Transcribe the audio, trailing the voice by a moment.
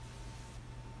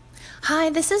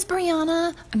Hi, this is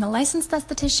Brianna. I'm a licensed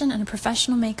esthetician and a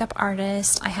professional makeup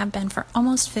artist. I have been for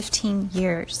almost 15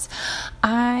 years.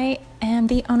 I am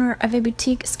the owner of a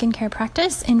boutique skincare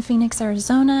practice in Phoenix,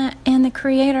 Arizona, and the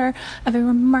creator of a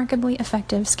remarkably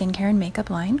effective skincare and makeup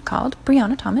line called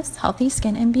Brianna Thomas Healthy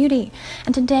Skin and Beauty.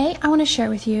 And today I want to share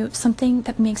with you something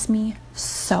that makes me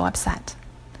so upset.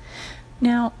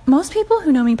 Now, most people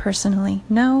who know me personally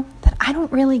know that I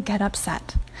don't really get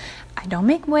upset. I don't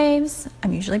make waves,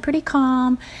 I'm usually pretty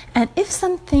calm, and if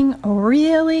something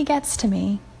really gets to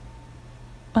me,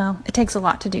 well, it takes a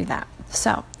lot to do that.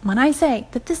 So when I say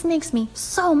that this makes me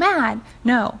so mad,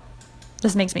 no,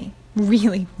 this makes me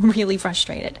really, really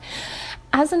frustrated.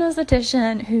 As an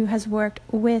esthetician who has worked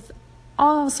with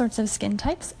all sorts of skin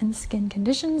types and skin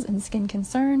conditions and skin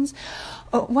concerns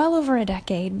well over a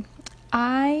decade,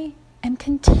 I am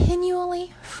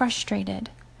continually frustrated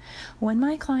when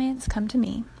my clients come to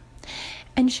me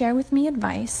and share with me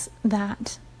advice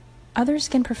that other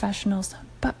skin professionals,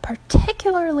 but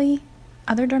particularly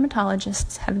other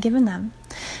dermatologists, have given them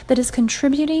that is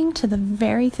contributing to the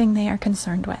very thing they are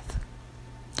concerned with.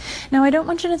 Now, I don't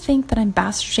want you to think that I'm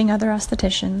bashing other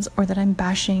estheticians or that I'm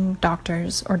bashing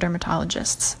doctors or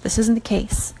dermatologists. This isn't the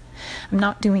case. I'm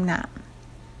not doing that.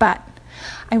 But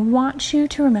I want you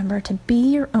to remember to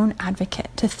be your own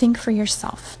advocate, to think for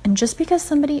yourself. And just because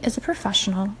somebody is a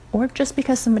professional or just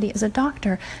because somebody is a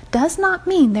doctor does not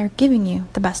mean they're giving you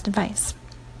the best advice.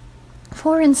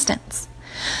 For instance,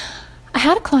 I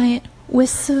had a client with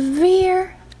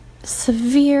severe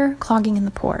clogging in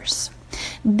the pores.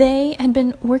 They had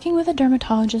been working with a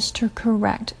dermatologist to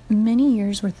correct many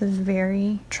years worth of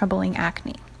very troubling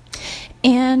acne.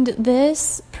 And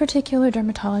this particular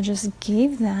dermatologist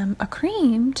gave them a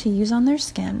cream to use on their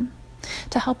skin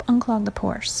to help unclog the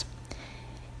pores.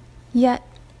 Yet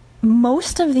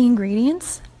most of the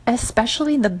ingredients,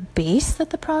 especially the base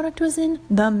that the product was in,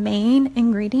 the main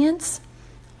ingredients,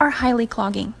 are highly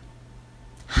clogging.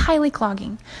 Highly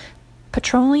clogging.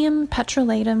 Petroleum,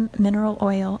 petrolatum, mineral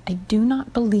oil, I do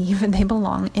not believe they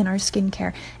belong in our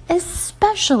skincare,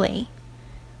 especially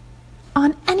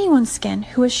on anyone's skin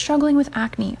who is struggling with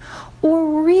acne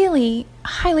or really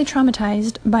highly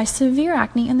traumatized by severe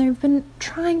acne and they've been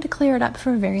trying to clear it up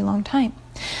for a very long time.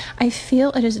 I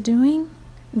feel it is doing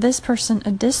this person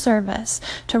a disservice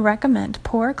to recommend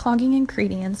pore clogging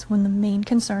ingredients when the main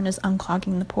concern is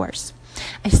unclogging the pores.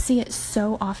 I see it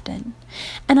so often.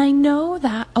 And I know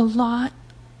that a lot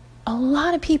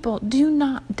of people do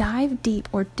not dive deep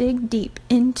or dig deep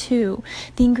into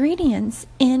the ingredients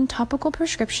in topical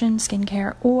prescription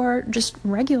skincare or just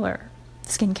regular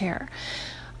skincare.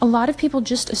 A lot of people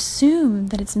just assume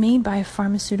that it's made by a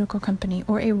pharmaceutical company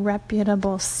or a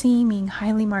reputable, seeming,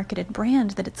 highly marketed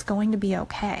brand, that it's going to be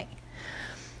okay.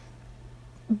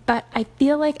 But I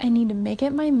feel like I need to make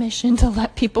it my mission to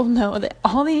let people know that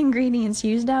all the ingredients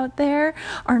used out there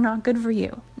are not good for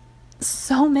you.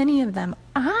 So many of them,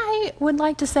 I would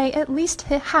like to say at least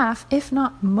half, if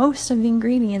not most of the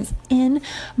ingredients in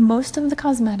most of the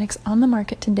cosmetics on the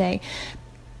market today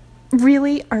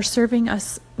really are serving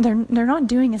us, they're not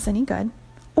doing us any good,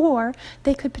 or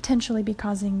they could potentially be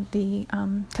causing the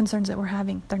concerns that we're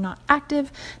having. They're not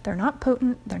active, they're not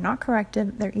potent, they're not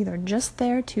corrective, they're either just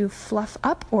there to fluff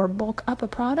up or bulk up a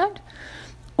product,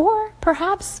 or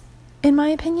perhaps, in my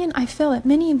opinion, I feel that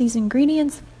many of these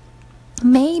ingredients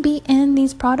may be in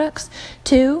these products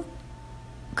to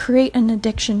create an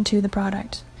addiction to the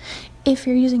product. If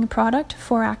you're using a product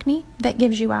for acne that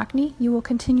gives you acne, you will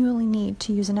continually need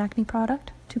to use an acne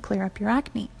product to clear up your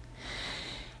acne.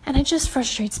 And it just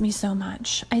frustrates me so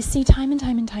much. I see time and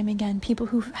time again people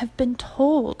who have been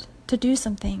told to do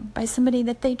something by somebody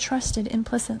that they trusted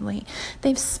implicitly.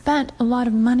 They've spent a lot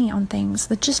of money on things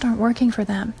that just aren't working for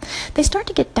them. They start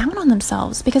to get down on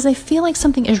themselves because they feel like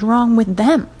something is wrong with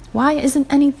them. Why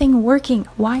isn't anything working?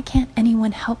 Why can't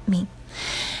anyone help me?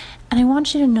 And I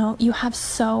want you to know you have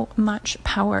so much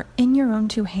power in your own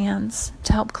two hands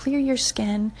to help clear your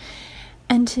skin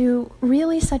and to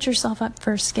really set yourself up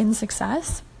for skin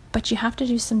success. But you have to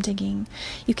do some digging.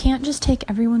 You can't just take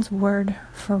everyone's word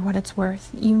for what it's worth.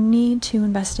 You need to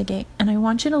investigate. And I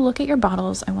want you to look at your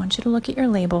bottles. I want you to look at your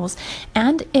labels.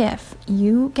 And if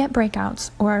you get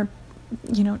breakouts or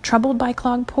troubled by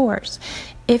clogged pores,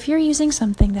 if you're using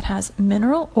something that has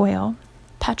mineral oil,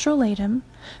 petrolatum,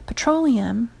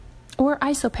 petroleum, or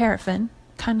isoparaffin,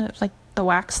 kind of like the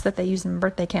wax that they use in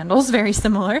birthday candles, very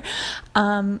similar,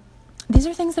 these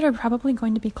are things that are probably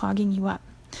going to be clogging you up.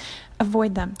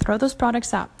 Avoid them. Throw those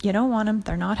products out. You don't want them.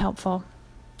 They're not helpful.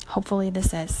 Hopefully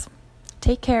this is.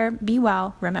 Take care. Be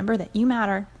well. Remember that you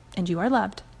matter and you are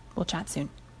loved. We'll chat soon.